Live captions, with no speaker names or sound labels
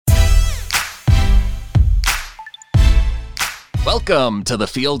Welcome to the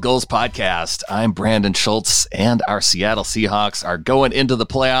Field Gulls Podcast. I'm Brandon Schultz, and our Seattle Seahawks are going into the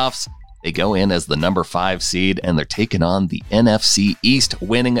playoffs. They go in as the number 5 seed, and they're taking on the NFC East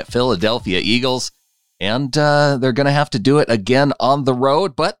winning Philadelphia Eagles. And they're going to have to do it again on the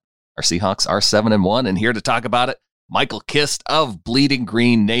road, but our Seahawks are 7-1, and here to talk about it, Michael Kist of Bleeding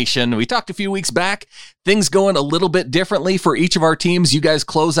Green Nation. We talked a few weeks back. Things going a little bit differently for each of our teams. You guys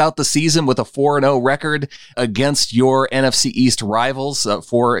close out the season with a 4-0 record against your NFC East rivals.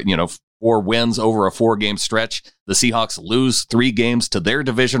 4 wins over a 4-game stretch. The Seahawks lose 3 games to their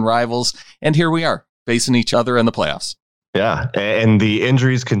division rivals, and here we are facing each other in the playoffs. Yeah, and the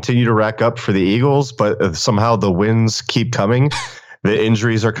injuries continue to rack up for the Eagles, but somehow the wins keep coming. The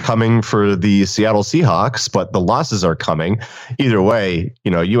injuries are coming for the Seattle Seahawks, but the losses are coming. Either way,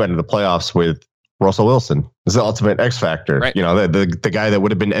 you enter the playoffs with Russell Wilson. It's the ultimate X factor. Right. The guy that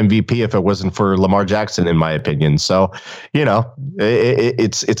would have been MVP if it wasn't for Lamar Jackson, in my opinion. So,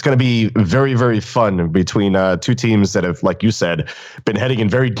 it's going to be very, very fun between two teams that have, like you said, been heading in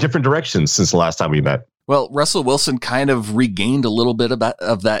very different directions since the last time we met. Well, Russell Wilson kind of regained a little bit of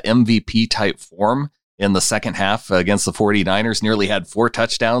that MVP type form in the second half against the 49ers, nearly had 4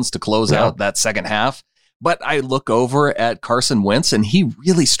 touchdowns to close out that second half. But I look over at Carson Wentz, and he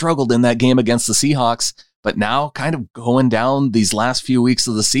really struggled in that game against the Seahawks. But now kind of going down these last few weeks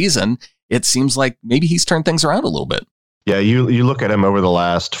of the season, it seems like maybe he's turned things around a little bit. Yeah, you look at him over the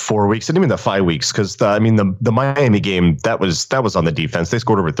last 4 weeks, and even the 5 weeks, because the Miami game, that was on the defense. They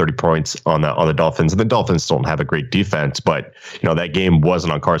scored over 30 points on the Dolphins, and the Dolphins don't have a great defense, but that game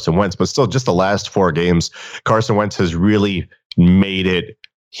wasn't on Carson Wentz. But still, just the last 4 games, Carson Wentz has really made it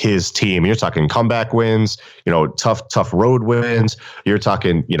his team. You're talking comeback wins, tough road wins. You're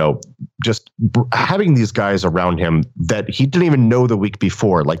talking, just having these guys around him that he didn't even know the week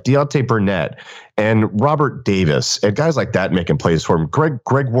before, like Deontay Burnett and Robert Davis and guys like that making plays for him. Greg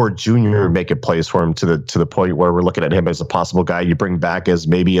Ward Jr. making plays for him to the point where we're looking at him as a possible guy you bring back as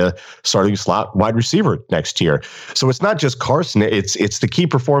maybe a starting slot wide receiver next year. So it's not just Carson. It's the key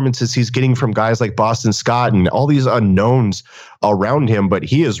performances he's getting from guys like Boston Scott and all these unknowns around him. But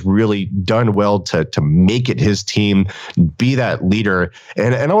he has really done well to make it his team, be that leader.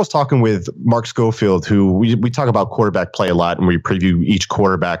 And I was talking with Mark Schofield, who we talk about quarterback play a lot, and we preview each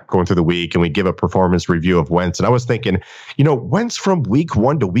quarterback going through the week, and we give a performance review of Wentz. And I was thinking, Wentz from week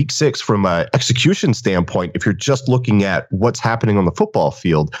 1 to week 6, from an execution standpoint, if you're just looking at what's happening on the football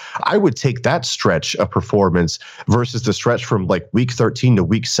field, I would take that stretch of performance versus the stretch from like week 13 to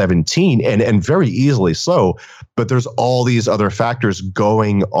week 17, and very easily so. But there's all these other factors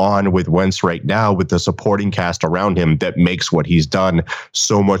going on with Wentz right now with the supporting cast around him that makes what he's done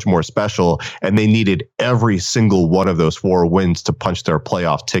so much more special. And they needed every single one of those 4 wins to punch their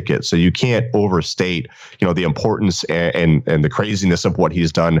playoff ticket. So you can't overstate, the importance and the craziness of what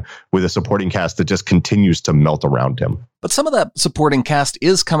he's done with a supporting cast that just continues to melt around him. But some of that supporting cast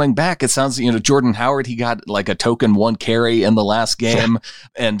is coming back. It sounds, Jordan Howard, he got like a token 1 carry in the last game.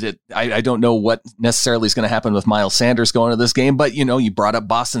 And I don't know what necessarily is going to happen with Miles Sanders going to this game. But, you brought up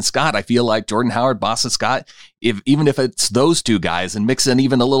Boston Scott. I feel like Jordan Howard, Boston Scott, even if it's those 2 guys and mix in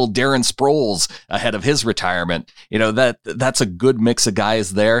even a little Darren Sproles ahead of his retirement, that's a good mix of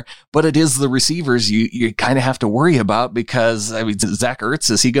guys there. But it is the receivers you kind of have to worry about because, Zach Ertz,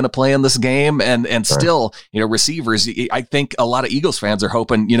 is he going to play in this game? And still, receivers, I think a lot of Eagles fans are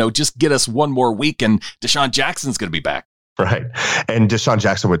hoping, just get us 1 more week and Deshaun Jackson's going to be back. Right. And Deshaun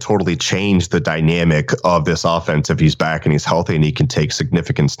Jackson would totally change the dynamic of this offense if he's back and he's healthy and he can take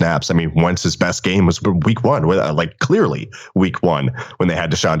significant snaps. Wentz's best game was week 1, clearly week 1 when they had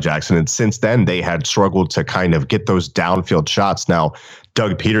Deshaun Jackson. And since then, they had struggled to kind of get those downfield shots. Now,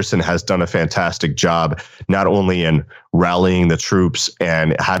 Doug Peterson has done a fantastic job, not only in rallying the troops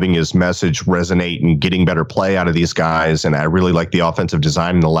and having his message resonate and getting better play out of these guys. And I really like the offensive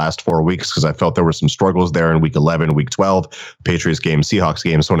design in the last 4 weeks because I felt there were some struggles there in week 11, week 12, Patriots game, Seahawks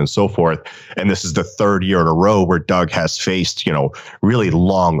game, so on and so forth. And this is the 3rd year in a row where Doug has faced, really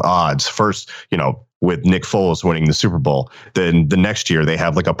long odds. First, with Nick Foles winning the Super Bowl. Then the next year they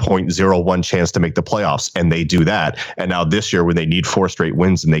have like a 0.01 chance to make the playoffs, and they do that. And now this year when they need 4 straight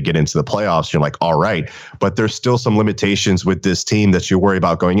wins and they get into the playoffs, you're like, all right. But there's still some limitations with this team that you worry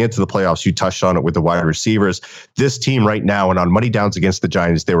about going into the playoffs. You touched on it with the wide receivers. This team right now, and on money downs against the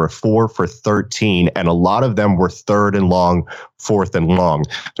Giants, they were 4 for 13, and a lot of them were 3rd and long, 4th and long.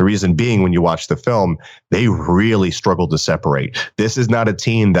 The reason being, when you watch the film, they really struggle to separate. This is not a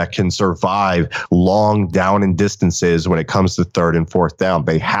team that can survive long down and distances when it comes to 3rd and 4th down.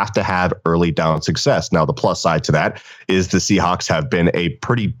 They have to have early down success. Now, the plus side to that is the Seahawks have been a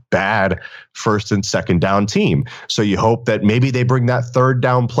pretty bad 1st and 2nd down team. So you hope that maybe they bring that 3rd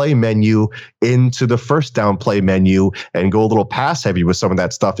down play menu into the 1st down play menu and go a little pass heavy with some of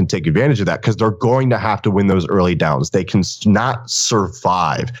that stuff and take advantage of that, because they're going to have to win those early downs. They can not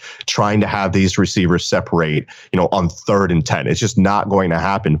survive trying to have these receivers separate, on 3rd and 10. It's just not going to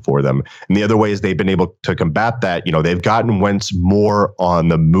happen for them. And the other ways they've been able to combat that, they've gotten Wentz more on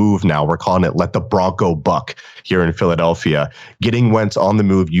the move now. We're calling it let the Bronco buck here in Philadelphia. Getting Wentz on the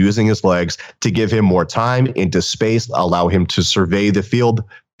move, using his legs to give him more time into space, allow him to survey the field,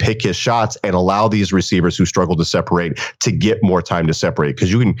 pick his shots, and allow these receivers who struggle to separate to get more time to separate.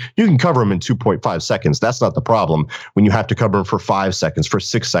 Because you can cover them in 2.5 seconds. That's not the problem. When you have to cover them for 5 seconds, for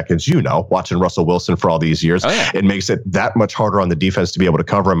 6 seconds, watching Russell Wilson for all these years, It makes it that much harder on the defense to be able to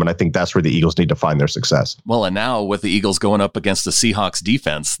cover them. And I think that's where the Eagles need to find their success. Well, and now with the Eagles going up against the Seahawks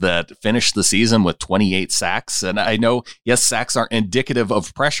defense that finished the season with 28 sacks. And I know, yes, sacks aren't indicative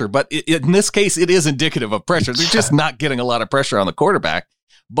of pressure, but in this case, it is indicative of pressure. They're just not getting a lot of pressure on the quarterback.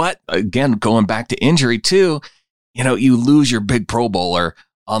 But again, going back to injury too, you lose your big Pro Bowler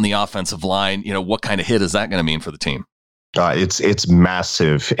on the offensive line. What kind of hit is that going to mean for the team? It's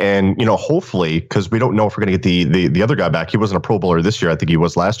massive. And, hopefully, because we don't know if we're going to get the other guy back. He wasn't a Pro Bowler this year. I think he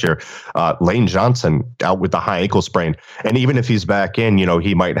was last year. Lane Johnson out with the high ankle sprain. And even if he's back in,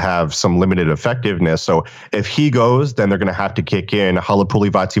 he might have some limited effectiveness. So if he goes, then they're going to have to kick in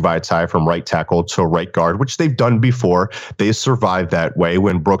Halapuli Vaitai from right tackle to right guard, which they've done before. They survived that way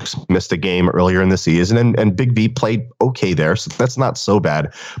when Brooks missed a game earlier in the season, and Big V played okay there. So that's not so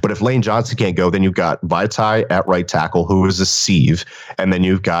bad. But if Lane Johnson can't go, then you've got Vaitai at right tackle, who is a sieve. And then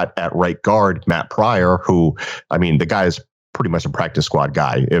you've got at right guard, Matt Pryor, who, the guy is pretty much a practice squad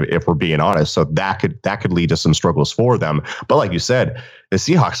guy, if we're being honest. So that could lead to some struggles for them. But like you said, the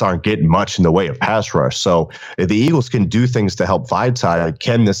Seahawks aren't getting much in the way of pass rush. So if the Eagles can do things to help Vaitai,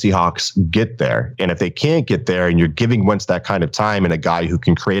 can the Seahawks get there? And if they can't get there, and you're giving Wentz that kind of time and a guy who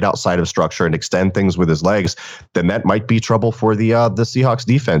can create outside of structure and extend things with his legs, then that might be trouble for the Seahawks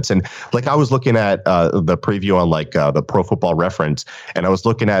defense. And like I was looking at the preview on the Pro Football Reference, and I was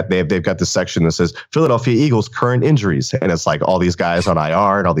looking at they've got this section that says Philadelphia Eagles current injuries, and it's like all these guys on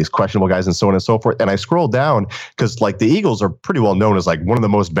IR and all these questionable guys and so on and so forth. And I scrolled down because the Eagles are pretty well known as one of the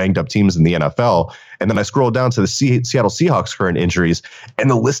most banged up teams in the NFL. And then I scrolled down to the Seattle Seahawks current injuries, and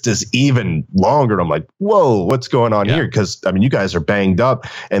the list is even longer. And I'm like, whoa, what's going on here? Because, you guys are banged up.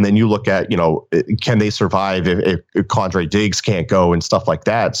 And then you look at, can they survive if Quandre Diggs can't go and stuff like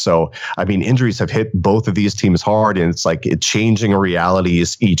that? So, injuries have hit both of these teams hard, and it's it's changing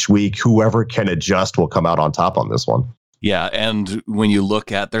realities each week. Whoever can adjust will come out on top on this one. Yeah. And when you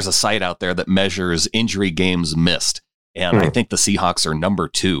look at, there's a site out there that measures injury games missed. And I think the Seahawks are number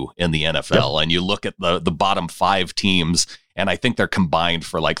 2 in the NFL. Yep. And you look at the bottom 5 teams, and I think they're combined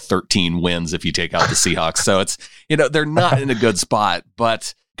for 13 wins if you take out the Seahawks. So it's, they're not in a good spot.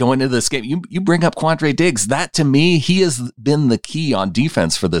 But going into this game, you bring up Quandre Diggs. That, to me, he has been the key on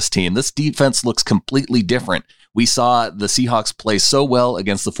defense for this team. This defense looks completely different. We saw the Seahawks play so well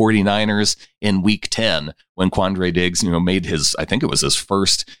against the 49ers in week 10 when Quandre Diggs, made I think it was his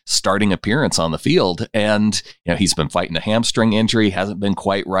first starting appearance on the field. And, he's been fighting a hamstring injury, hasn't been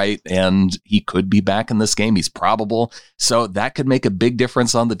quite right. And he could be back in this game. He's probable. So that could make a big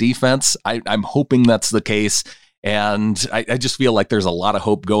difference on the defense. I'm hoping that's the case. And I just feel like there's a lot of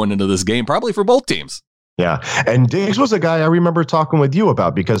hope going into this game, probably for both teams. Yeah. And Diggs was a guy I remember talking with you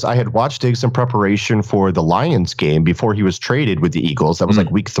about, because I had watched Diggs in preparation for the Lions game before he was traded with the Eagles. That was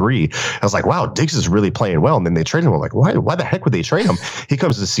week 3. I was like, wow, Diggs is really playing well. And then they traded him. I'm like, why the heck would they trade him? He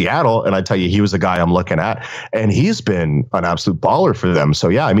comes to Seattle, and I tell you, he was a guy I'm looking at, and he's been an absolute baller for them. So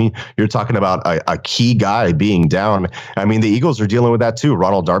yeah, you're talking about a key guy being down. The Eagles are dealing with that too.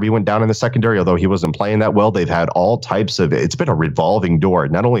 Ronald Darby went down in the secondary, although he wasn't playing that well. They've had all types of, it's been a revolving door,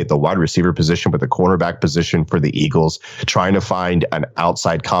 not only at the wide receiver position, but the cornerback position for the Eagles, trying to find an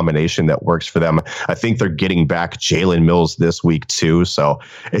outside combination that works for them. I think they're getting back Jalen Mills this week too. So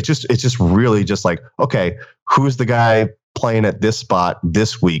it's just really just okay, who's the guy playing at this spot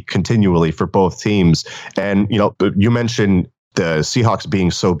this week continually for both teams? And, you mentioned the Seahawks being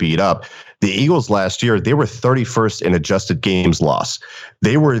so beat up. The Eagles last year, they were 31st in adjusted games lost.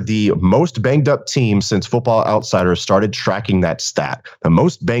 They were the most banged up team since Football Outsiders started tracking that stat. The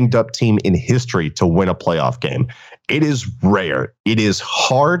most banged up team in history to win a playoff game. It is rare. It is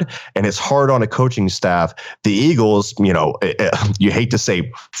hard, and it's hard on a coaching staff. The Eagles, you hate to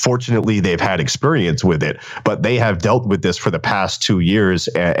say, fortunately, they've had experience with it, but they have dealt with this for the past 2 years,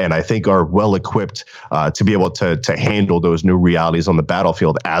 and I think are well equipped to be able to handle those new realities on the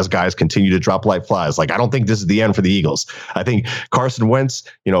battlefield as guys continue to drop like flies. Like, I don't think this is the end for the Eagles. I think Carson Wentz,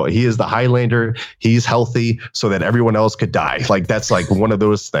 he is the Highlander. He's healthy so that everyone else could die. Like, that's like one of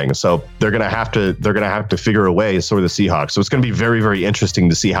those things. So they're gonna have to figure a way. So the Seahawks. So it's going to be very, very interesting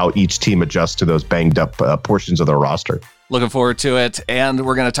to see how each team adjusts to those banged up portions of their roster. Looking forward to it, and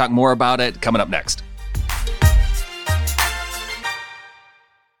we're going to talk more about it coming up next.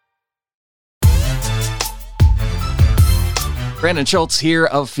 Brandon Schultz here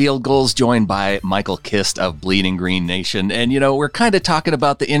of Field Gulls, joined by Michael Kist of Bleeding Green Nation. And, we're kind of talking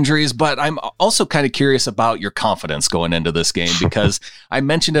about the injuries, but I'm also kind of curious about your confidence going into this game, because I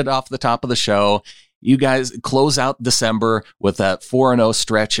mentioned it off the top of the show. You guys close out December with that 4-0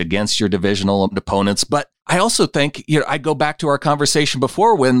 stretch against your divisional opponents. But I also think, I go back to our conversation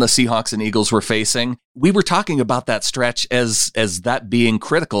before when the Seahawks and Eagles were facing. We were talking about that stretch as that being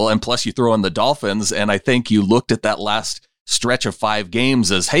critical. And plus you throw in the Dolphins. And I think you looked at that last stretch of 5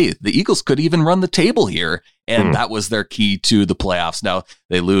 games as, hey, the Eagles could even run the table here. And that was their key to the playoffs. Now,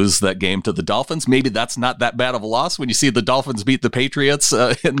 they lose that game to the Dolphins. Maybe that's not that bad of a loss when you see the Dolphins beat the Patriots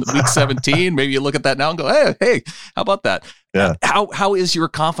in week 17. Maybe you look at that now and go, hey, how about that? Yeah. How is your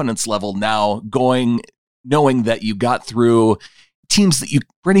confidence level now going, knowing that you got through teams that you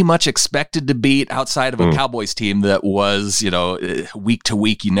pretty much expected to beat outside of a Cowboys team that was, week to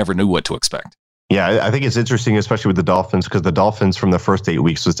week, you never knew what to expect? Yeah, I think it's interesting, especially with the Dolphins, because the Dolphins from the first 8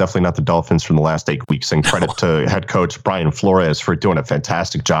 weeks was definitely not the Dolphins from the last 8 weeks. And credit to head coach Brian Flores for doing a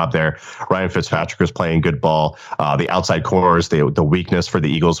fantastic job there. Ryan Fitzpatrick was playing good ball. The outside corners, the weakness for the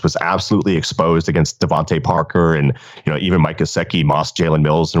Eagles was absolutely exposed against Devontae Parker and even Mike Gesicki, Moss, Jalen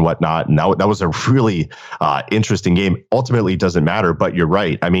Mills, and whatnot. And that was a really interesting game. Ultimately, it doesn't matter, but you're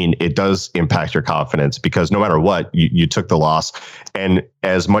right. I mean, it does impact your confidence because no matter what, you took the loss. And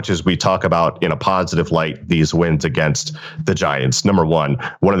as much as we talk about in a positive light these wins against the Giants, number one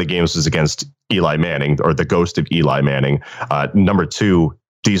of the games was against Eli Manning, or the ghost of Eli Manning. Number two,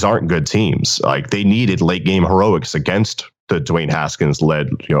 these aren't good teams. Like, they needed late game heroics against the Dwayne Haskins led,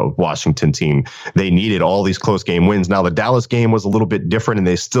 Washington team. They needed all these close game wins. Now, the Dallas game was a little bit different and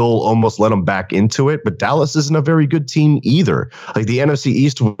they still almost let them back into it, but Dallas isn't a very good team either. Like, the NFC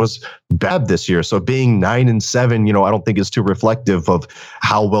East was bad this year. So being 9-7, I don't think is too reflective of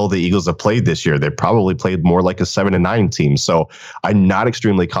how well the Eagles have played this year. They probably played more like a 7-9 team. So I'm not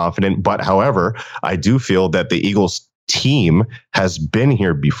extremely confident, but however, I do feel that the Eagles team has been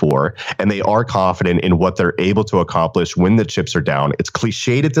here before and they are confident in what they're able to accomplish when the chips are down. It's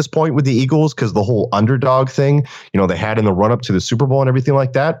cliched at this point with the Eagles because the whole underdog thing, they had in the run up to the Super Bowl and everything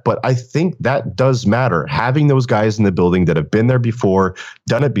like that. But I think that does matter. Having those guys in the building that have been there before,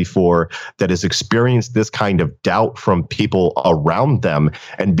 done it before, that has experienced this kind of doubt from people around them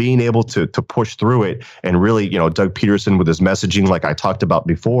and being able to push through it. And really, Doug Peterson with his messaging, like I talked about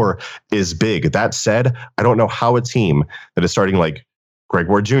before, is big. That said, I don't know how a team that is starting like Greg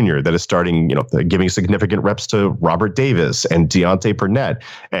Ward Jr., that is starting, giving significant reps to Robert Davis and Deontay Burnett,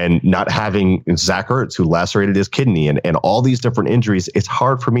 and not having Zach Ertz, who lacerated his kidney, and all these different injuries. It's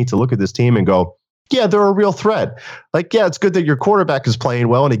hard for me to look at this team and go, yeah, they're a real threat. Like, yeah, it's good that your quarterback is playing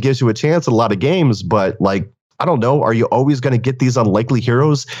well and it gives you a chance in a lot of games, but like, I don't know. Are you always going to get these unlikely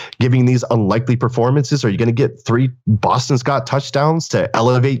heroes giving these unlikely performances? Are you going to get 3 Boston Scott touchdowns to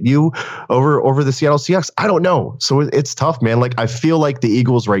elevate you over the Seattle Seahawks? I don't know. So it's tough, man. Like, I feel like the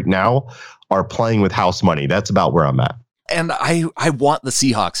Eagles right now are playing with house money. That's about where I'm at. And I want the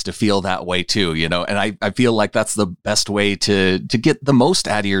Seahawks to feel that way too, and I feel like that's the best way to get the most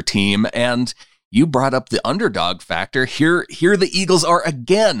out of your team. And you brought up the underdog factor. Here the Eagles are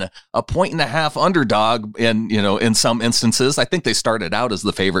again a 1.5 underdog in some instances. I think they started out as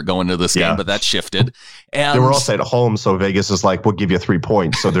the favorite going into this game, but that shifted. And they were also at home, so Vegas is like, we'll give you 3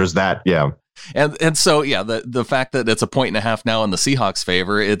 points. So there's that, yeah. And so, yeah, the fact that it's a 1.5 now in the Seahawks'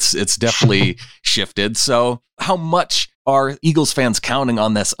 favor, it's definitely shifted. So how much are Eagles fans counting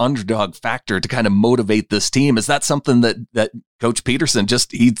on this underdog factor to kind of motivate this team? Is that something that Coach Peterson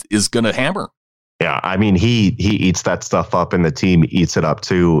he is going to hammer? Yeah, I mean, he eats that stuff up and the team eats it up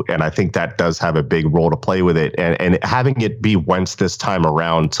too. And I think that does have a big role to play with it. And having it be Wentz this time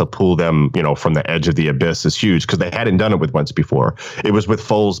around to pull them, from the edge of the abyss is huge because they hadn't done it with Wentz before. It was with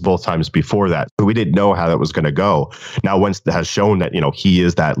Foles both times before that. So we didn't know how that was going to go. Now Wentz has shown that, he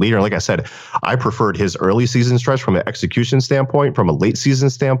is that leader. And like I said, I preferred his early season stretch from an execution standpoint, from a late season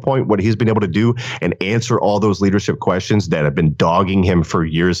standpoint, what he's been able to do and answer all those leadership questions that have been dogging him for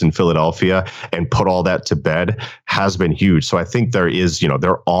years in Philadelphia and put all that to bed has been huge. So I think there is,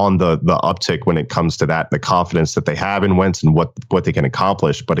 they're on the uptick when it comes to that, the confidence that they have in Wentz and what they can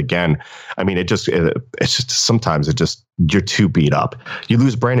accomplish. But again, I mean, it's just sometimes you're too beat up. You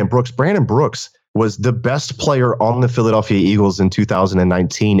lose Brandon Brooks. Brandon Brooks was the best player on the Philadelphia Eagles in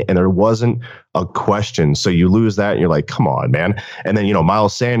 2019, and there wasn't a question. So you lose that, and you're like, come on, man. And then,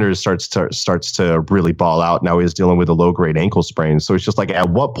 Miles Sanders starts to really ball out. Now he's dealing with a low-grade ankle sprain. So it's just like, at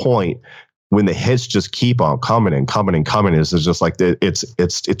what point, when the hits just keep on coming and coming and coming, is just like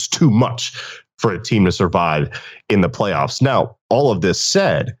it's too much for a team to survive in the playoffs. Now, all of this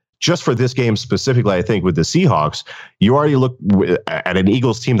said, just for this game specifically, I think with the Seahawks, you already look at an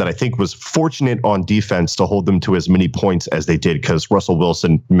Eagles team that I think was fortunate on defense to hold them to as many points as they did, because Russell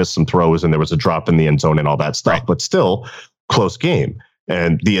Wilson missed some throws and there was a drop in the end zone and all that stuff, but still close game.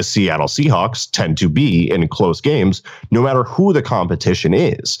 And the Seattle Seahawks tend to be in close games, no matter who the competition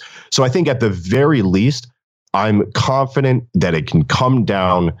is. So I think at the very least, I'm confident that it can come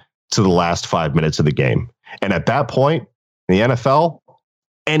down to the last 5 minutes of the game. And at that point, in the NFL,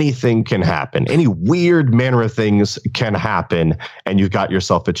 anything can happen. Any weird manner of things can happen, and you've got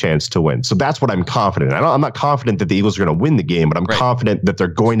yourself a chance to win. So that's what I'm confident. I'm not confident that the Eagles are going to win the game, but I'm confident that they're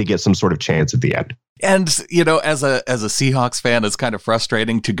going to get some sort of chance at the end. And, as a Seahawks fan, it's kind of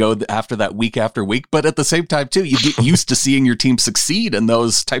frustrating to go after that week after week. But at the same time, too, you get used to seeing your team succeed in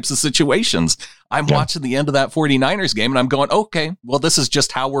those types of situations. I'm watching the end of that 49ers game and I'm going, okay, well, this is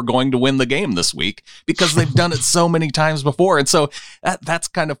just how we're going to win the game this week, because they've done it so many times before. And so that's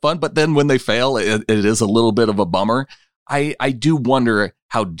kind of fun. But then when they fail, it is a little bit of a bummer. I do wonder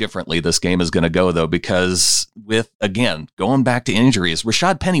how differently this game is going to go, though, because with, again, going back to injuries,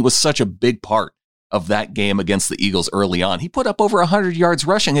 Rashad Penny was such a big part of that game against the Eagles early on. He put up over 100 yards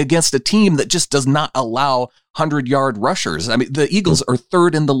rushing against a team that just does not allow 100-yard rushers. I mean, the Eagles are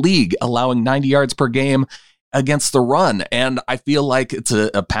third in the league, allowing 90 yards per game against the run. And I feel like it's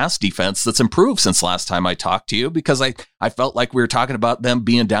a pass defense that's improved since last time I talked to you, because I felt like we were talking about them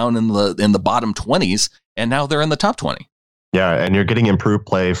being down in the bottom 20s, and now they're in the top 20. Yeah, and you're getting improved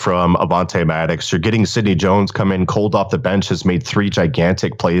play from Avonte Maddox. You're getting Sidney Jones come in cold off the bench, has made 3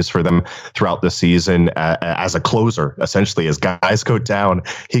 gigantic plays for them throughout the season as a closer, essentially. As guys go down,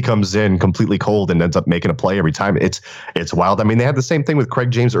 he comes in completely cold and ends up making a play every time. It's wild. I mean, they had the same thing with Craig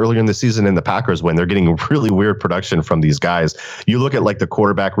James earlier in the season in the Packers when they're getting really weird production from these guys. You look at like the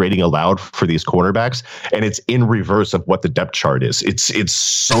quarterback rating allowed for these cornerbacks, and it's in reverse of what the depth chart is. It's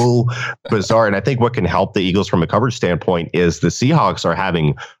so bizarre. And I think what can help the Eagles from a coverage standpoint is the Seahawks are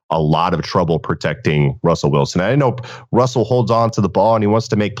having a lot of trouble protecting Russell Wilson. I know Russell holds on to the ball and he wants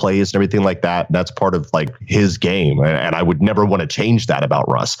to make plays and everything like that. That's part of like his game. And I would never want to change that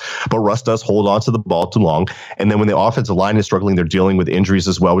about Russ. But Russ does hold on to the ball too long. And then when the offensive line is struggling, they're dealing with injuries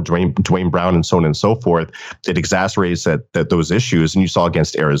as well with Dwayne Brown and so on and so forth. It exacerbates that those issues. And you saw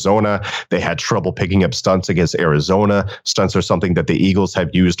against Arizona, they had trouble picking up stunts against Arizona. Stunts are something that the Eagles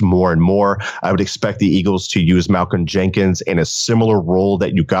have used more and more. I would expect the Eagles to use Malcolm Jenkins in a similar role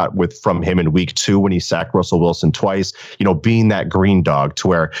that you got from him in week 2 when he sacked Russell Wilson twice, being that green dog to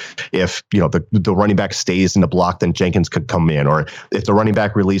where if, the running back stays in the block, then Jenkins could come in, or if the running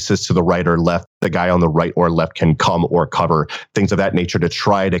back releases to the right or left, the guy on the right or left can come or cover, things of that nature to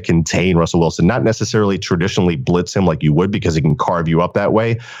try to contain Russell Wilson, not necessarily traditionally blitz him like you would because he can carve you up that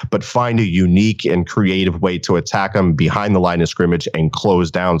way, but find a unique and creative way to attack him behind the line of scrimmage and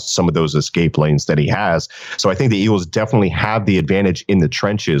close down some of those escape lanes that he has. So I think the Eagles definitely have the advantage in the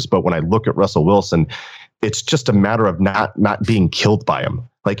trenches. But when I look at Russell Wilson, it's just a matter of not being killed by him.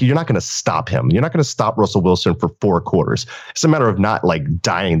 Like, you're not going to stop him. You're not going to stop Russell Wilson for 4 quarters. It's a matter of not like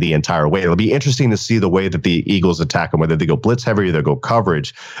dying the entire way. It'll be interesting to see the way that the Eagles attack him, whether they go blitz heavy or they go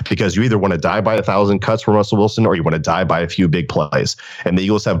coverage, because you either want to die by 1,000 cuts from Russell Wilson or you want to die by a few big plays. And the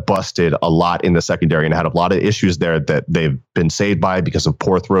Eagles have busted a lot in the secondary and had a lot of issues there that they've been saved by because of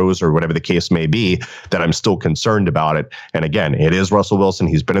poor throws or whatever the case may be, that I'm still concerned about it. And again, it is Russell Wilson.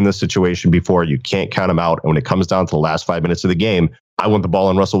 He's been in this situation before. You can't count him out. And when it comes down to the last 5 minutes of the game, I want the ball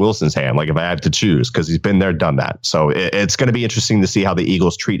in Russell Wilson's hand, like if I had to choose, because he's been there, done that. So it's going to be interesting to see how the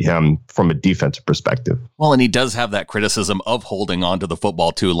Eagles treat him from a defensive perspective. Well, and he does have that criticism of holding on to the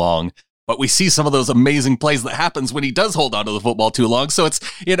football too long. but we see some of those amazing plays that happens when he does hold on to the football too long. So it's,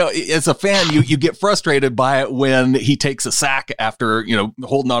 as a fan, you get frustrated by it when he takes a sack after,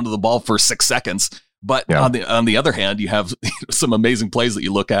 holding on to the ball for 6 seconds. But on the other hand, you have some amazing plays that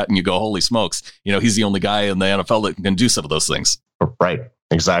you look at and you go, holy smokes, he's the only guy in the NFL that can do some of those things. Right.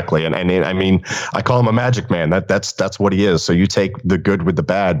 Exactly. And I mean, I call him a magic man. That's what he is. So you take the good with the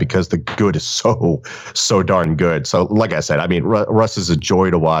bad because the good is so darn good. So like I said, I mean, Russ is a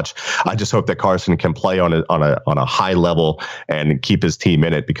joy to watch. I just hope that Carson can play on a high level and keep his team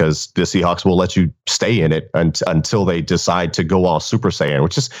in it, because the Seahawks will let you stay in it until they decide to go all Super Saiyan,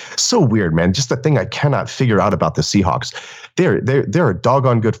 which is so weird, man. Just the thing I cannot figure out about the Seahawks. They're a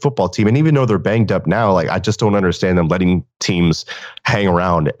doggone good football team. And even though they're banged up now, like I just don't understand them letting teams hang around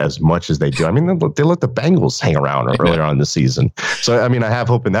as much as they do. I mean, they let the Bengals hang around earlier on in the season. So, I mean, I have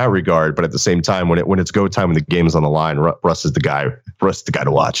hope in that regard, but at the same time, when it's go time and the game's on the line, Russ is the guy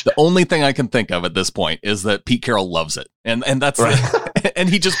to watch. The only thing I can think of at this point is that Pete Carroll loves it. And that's right. And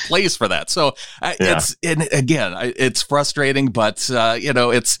he just plays for that. So it's frustrating, but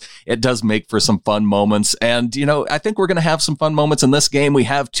it does make for some fun moments. And I think we're going to have some fun moments in this game. We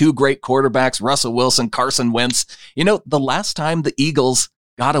have 2 great quarterbacks, Russell Wilson, Carson Wentz. The last time the Eagles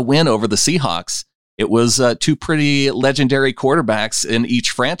got a win over the Seahawks, it was 2 pretty legendary quarterbacks in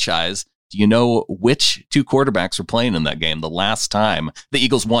each franchise. Do you know which 2 quarterbacks were playing in that game the last time the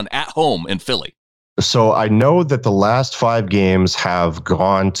Eagles won at home in Philly? So I know that the last 5 games have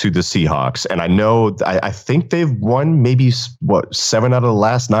gone to the Seahawks, and I think they've won maybe 7 out of the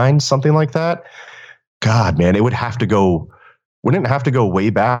last 9, something like that. God, man, wouldn't it have to go way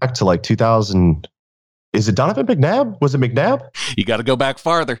back to like 2000? Is it Donovan McNabb? Was it McNabb? You got to go back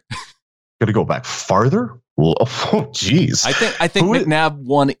farther. Got to go back farther? Oh, geez. I think McNabb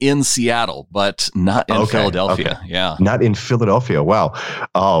won in Seattle, but not in Philadelphia. Okay. Yeah. Not in Philadelphia. Wow.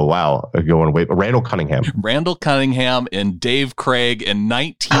 Oh, wow. Going away. Randall Cunningham and Dave Craig in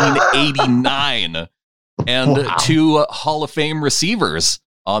 1989. And wow. 2 Hall of Fame receivers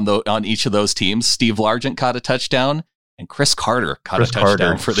on each of those teams. Steve Largent caught a touchdown, and Chris Carter caught a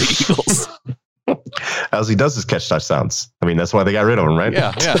touchdown for the Eagles. As he does his catch touchdowns. I mean, that's why they got rid of him, right?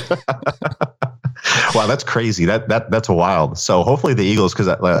 Yeah. Wow, that's crazy. That's wild. So hopefully the Eagles, because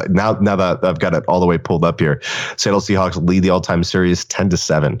now that I've got it all the way pulled up here, Seattle Seahawks lead the all-time series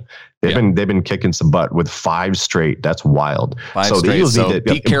 10-7. They've been kicking some butt with 5 straight. That's wild. 5 straight. The Eagles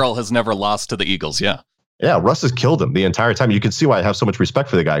Pete Carroll has never lost to the Eagles. Yeah. Yeah, Russ has killed him the entire time. You can see why I have so much respect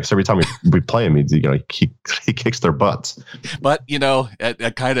for the guy, because every time we play him, he kicks their butts. But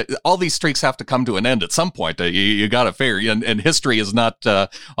kind of all these streaks have to come to an end at some point. You got to figure, and history is not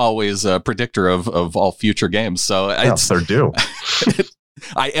always a predictor of all future games. So they're due.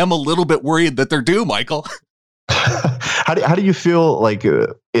 I am a little bit worried that they're due, Michael. How do you feel like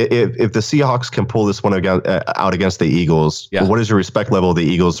if the Seahawks can pull this one out against the Eagles? Yeah. What is your respect level of the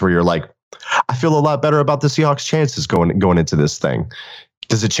Eagles, where you're like, I feel a lot better about the Seahawks' chances going into this thing?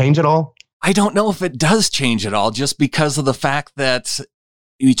 Does it change at all? I don't know if it does change at all, just because of the fact that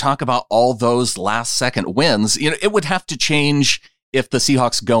you talk about all those last second wins. It would have to change if the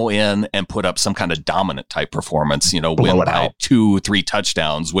Seahawks go in and put up some kind of dominant type performance, win by 2-3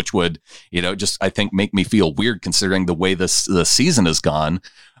 touchdowns, which would, just, I think, make me feel weird considering the way the season has gone.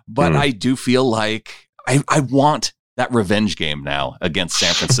 But I do feel like I want that revenge game now against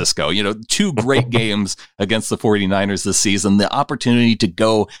San Francisco. 2 great games against the 49ers this season, the opportunity to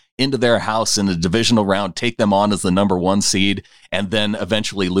go into their house in the divisional round, take them on as the number 1 seed, and then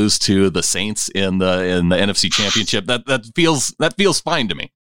eventually lose to the Saints in the NFC Championship. That feels fine to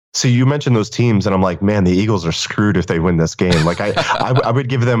me. So you mentioned those teams, and I'm like, man, the Eagles are screwed if they win this game. Like I would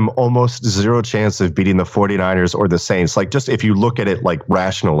give them almost 0 chance of beating the 49ers or the Saints. Like, just if you look at it like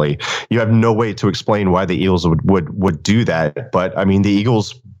rationally, you have no way to explain why the Eagles would do that. But I mean, the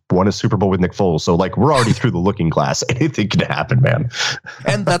Eagles won a Super Bowl with Nick Foles. So like, we're already through the looking glass. Anything can happen, man.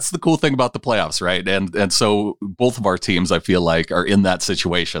 And that's the cool thing about the playoffs, right? And so both of our teams, I feel like, are in that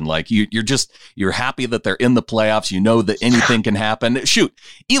situation. Like you're happy that they're in the playoffs. You know that anything can happen. Shoot,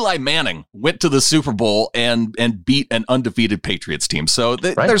 Eli Manning went to the Super Bowl and beat an undefeated Patriots team. So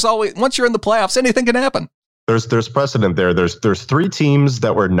there's always, once you're in the playoffs, anything can happen. There's precedent there. There's 3 teams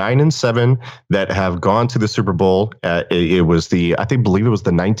that were 9-7 that have gone to the Super Bowl. It was the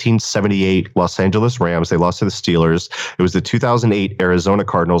 1978 Los Angeles Rams. They lost to the Steelers. It was the 2008 Arizona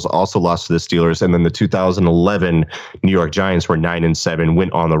Cardinals, also lost to the Steelers, and then the 2011 New York Giants were 9-7,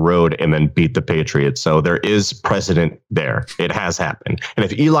 went on the road and then beat the Patriots. So there is precedent there. It has happened. And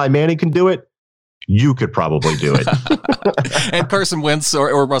if Eli Manning can do it, you could probably do it. And Carson Wentz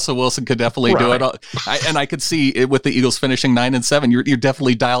or Russell Wilson could definitely do it. And I could see it with the Eagles finishing 9-7. You're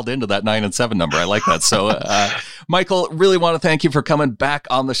definitely dialed into that 9-7 number. I like that. So, Michael, really want to thank you for coming back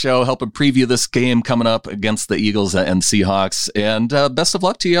on the show, helping preview this game coming up against the Eagles and Seahawks. And best of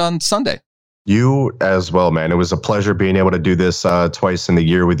luck to you on Sunday. You as well, man. It was a pleasure being able to do this twice in the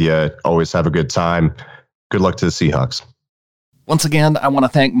year with you. Always have a good time. Good luck to the Seahawks. Once again, I want to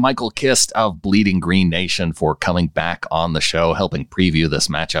thank Michael Kist of Bleeding Green Nation for coming back on the show, helping preview this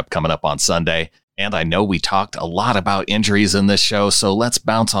matchup coming up on Sunday. And I know we talked a lot about injuries in this show, so let's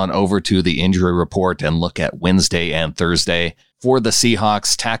bounce on over to the injury report and look at Wednesday and Thursday. For the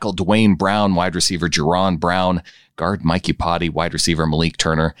Seahawks, tackle Dwayne Brown, wide receiver Jaron Brown, guard Mike Iupati, wide receiver Malik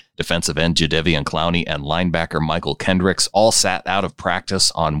Turner, defensive end Jadeveon Clowney, and linebacker Michael Kendricks all sat out of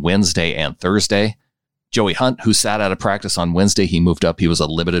practice on Wednesday and Thursday. Joey Hunt, who sat out of practice on Wednesday, he moved up. He was a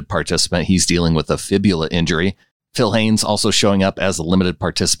limited participant. He's dealing with a fibula injury. Phil Haynes also showing up as a limited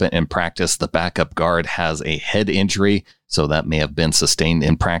participant in practice. The backup guard has a head injury, so that may have been sustained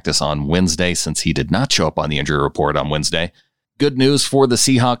in practice on Wednesday since he did not show up on the injury report on Wednesday. Good news for the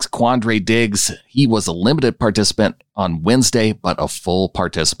Seahawks, Quandre Diggs. He was a limited participant on Wednesday, but a full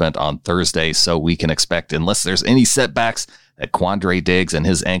participant on Thursday, so we can expect, unless there's any setbacks, that Quandre Diggs and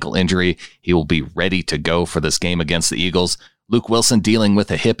his ankle injury, he will be ready to go for this game against the Eagles. Luke Wilson dealing with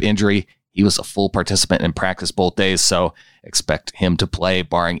a hip injury. He was a full participant in practice both days, so expect him to play,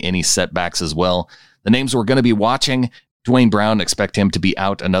 barring any setbacks as well. The names we're going to be watching, Dwayne Brown, expect him to be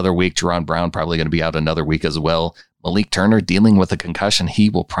out another week. Jaron Brown probably going to be out another week as well. Malik Turner dealing with a concussion. He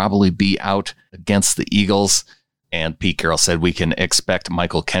will probably be out against the Eagles. And Pete Carroll said we can expect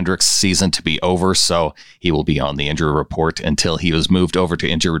Michael Kendricks' season to be over, so he will be on the injury report until he was moved over to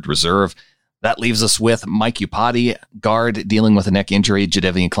injured reserve. That leaves us with Mike Iupati, guard, dealing with a neck injury,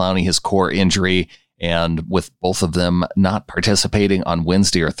 Jadeveon Clowney, his core injury, and with both of them not participating on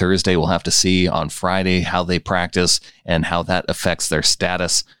Wednesday or Thursday, we'll have to see on Friday how they practice and how that affects their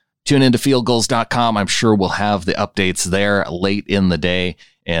status. Tune into fieldgoals.com. I'm sure we'll have the updates there late in the day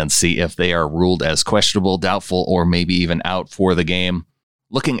and see if they are ruled as questionable, doubtful, or maybe even out for the game.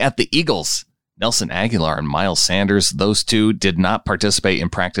 Looking at the Eagles, Nelson Aguilar and Miles Sanders, those two did not participate in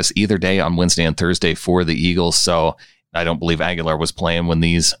practice either day on Wednesday and Thursday for the Eagles, so I don't believe Aguilar was playing when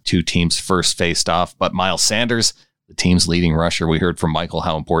these two teams first faced off. But Miles Sanders, the team's leading rusher, we heard from Michael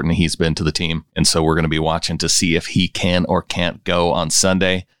how important he's been to the team, and so we're going to be watching to see if he can or can't go on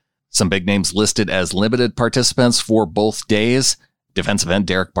Sunday. Some big names listed as limited participants for both days. Defensive end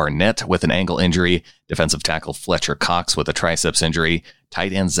Derek Barnett with an ankle injury, defensive tackle Fletcher Cox with a triceps injury,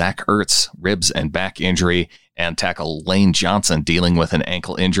 tight end Zach Ertz, ribs and back injury, and tackle Lane Johnson dealing with an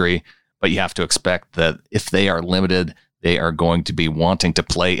ankle injury. But you have to expect that if they are limited, they are going to be wanting to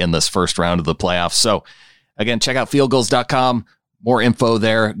play in this first round of the playoffs. So again, check out fieldgoals.com. More info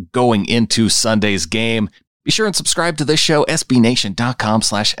there going into Sunday's game. Be sure and subscribe to this show,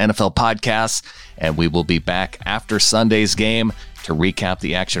 sbnation.com/NFL podcasts, and we will be back after Sunday's game to recap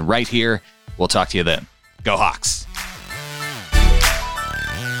the action right here. We'll talk to you then. Go Hawks.